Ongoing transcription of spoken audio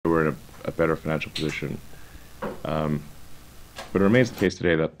a better financial position. But it remains the case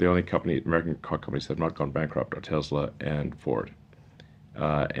today that the only American car companies that have not gone bankrupt are Tesla and Ford.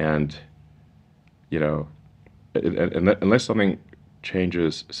 And, you know, unless something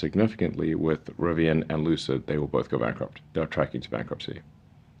changes significantly with Rivian and Lucid, they will both go bankrupt. They're tracking to bankruptcy.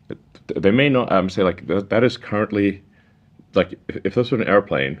 They may not say like that is currently, like if this was an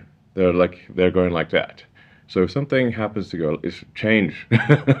airplane, they're going like that. So if something happens to go, it's change.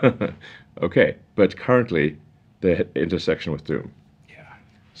 Okay, but currently the intersection with doom. Yeah.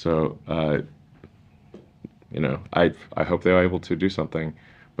 So you know, I hope they are able to do something,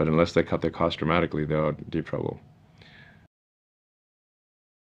 but unless they cut their costs dramatically, they are in deep trouble.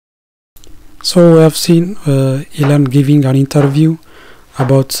 So we have seen Elon giving an interview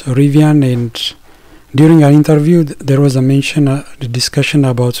about Rivian, and during an interview there was a mention, the discussion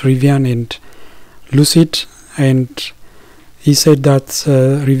about Rivian and Lucid, and he said that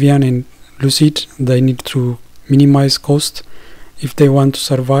Rivian and Lucid, they need to minimize cost if they want to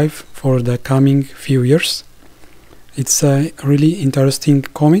survive for the coming few years. It's a really interesting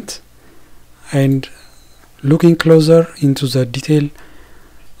comment, and looking closer into the detail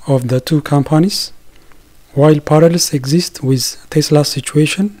of the two companies, while parallels exist with Tesla's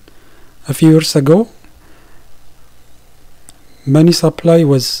situation, a few years ago money supply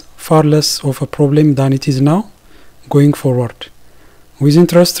was far less of a problem than it is now going forward. With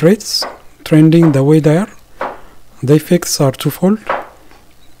interest rates trending the way they are, the effects are twofold.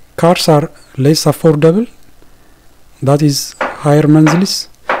 Cars are less affordable, that is higher monthlies,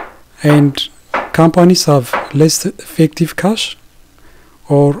 and companies have less effective cash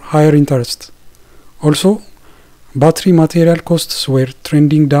or higher interest. Also, battery material costs were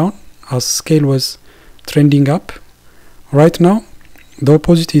trending down as scale was trending up. Right now, the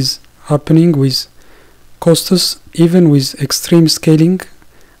opposite is happening with costs, even with extreme scaling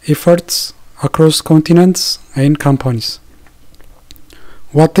efforts across continents and companies.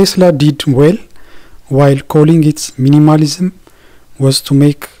 What Tesla did well, while calling it minimalism, was to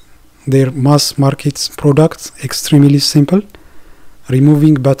make their mass market products extremely simple.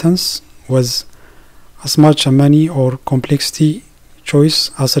 Removing buttons was as much a money or complexity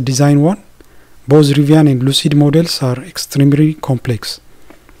choice as a design one. Both Rivian and Lucid models are extremely complex.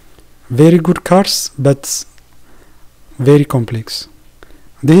 Very good cars, but very complex.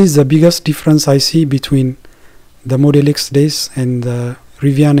 This is the biggest difference I see between the Model X days and the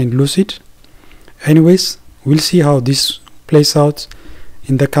Rivian and Lucid. Anyways, we'll see how this plays out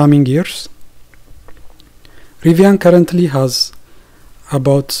in the coming years. Rivian currently has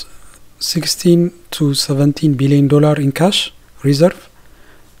about $16 to $17 billion in cash reserve.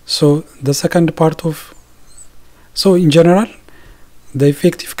 So the second part of, so in general, the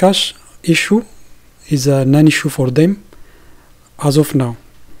effective cash issue is a non-issue for them as of now.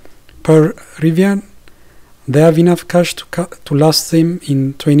 Per Rivian, they have enough cash to last them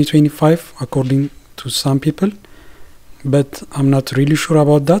in 2025, according to some people, but I'm not really sure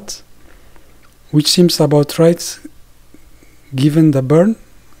about that, which seems about right given the burn,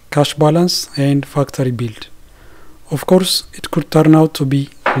 cash balance, and factory build. Of course, it could turn out to be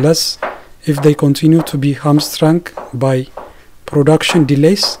less if they continue to be hamstrung by production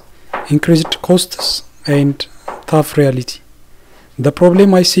delays, increased costs, and tough reality. The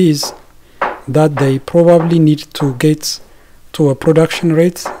problem I see is that they probably need to get to a production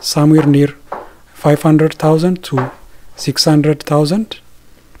rate somewhere near 500,000 to 600,000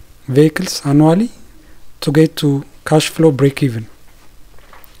 vehicles annually to get to cash flow break-even.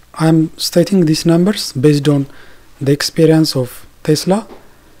 I'm stating these numbers based on the experience of Tesla.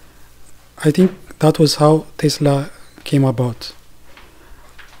 I think that was how Tesla came about.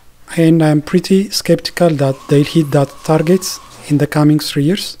 And I'm pretty skeptical that they'll hit that target in the coming 3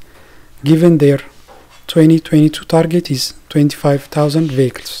 years, given their 2022 target is 25,000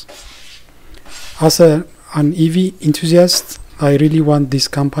 vehicles. As an EV enthusiast, I really want these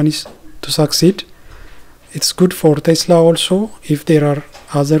companies to succeed. It's good for Tesla also if there are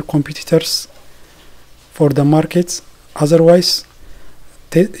other competitors for the market. Otherwise,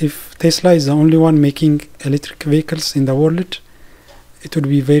 if Tesla is the only one making electric vehicles in the world, it would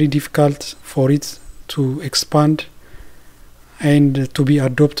be very difficult for it to expand and to be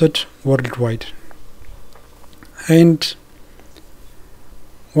adopted worldwide. And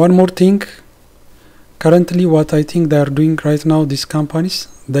one more thing, currently what I think they are doing right now, these companies,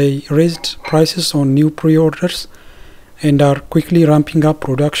 they raised prices on new pre-orders and are quickly ramping up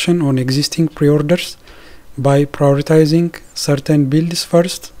production on existing pre-orders by prioritizing certain builds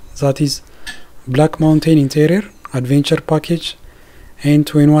first, that is Black Mountain interior, Adventure package, and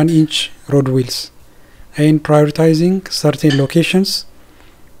 21-inch road wheels, and prioritizing certain locations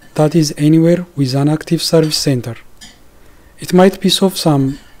that is anywhere with an active service center. It might piss off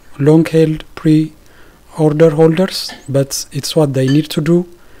some long-held pre-order holders, but it's what they need to do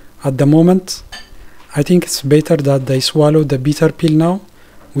at the moment. I think it's better that they swallow the bitter pill now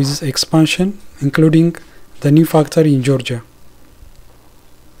with expansion, including the new factory in Georgia.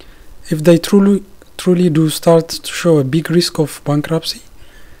 If they truly do start to show a big risk of bankruptcy,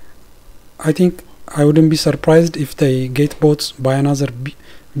 I think I wouldn't be surprised if they get bought by another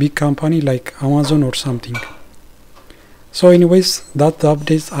big company like Amazon or something. So anyways, that's the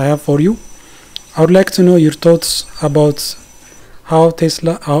updates I have for you. I would like to know your thoughts about how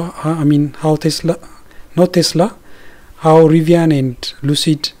Rivian and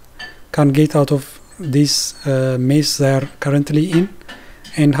Lucid can get out of this mess they are currently in,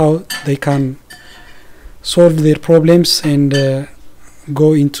 and how they can solve their problems and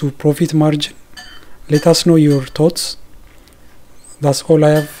go into profit margin. Let us know your thoughts. That's all I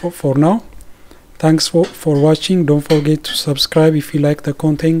have for now. Thanks for watching. Don't forget to subscribe if you like the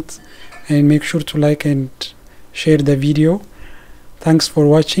content, and make sure to like and share the video. Thanks for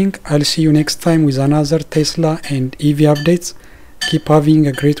watching. I'll see you next time with another Tesla and EV updates. Keep having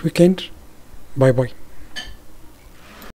a great weekend. Bye bye.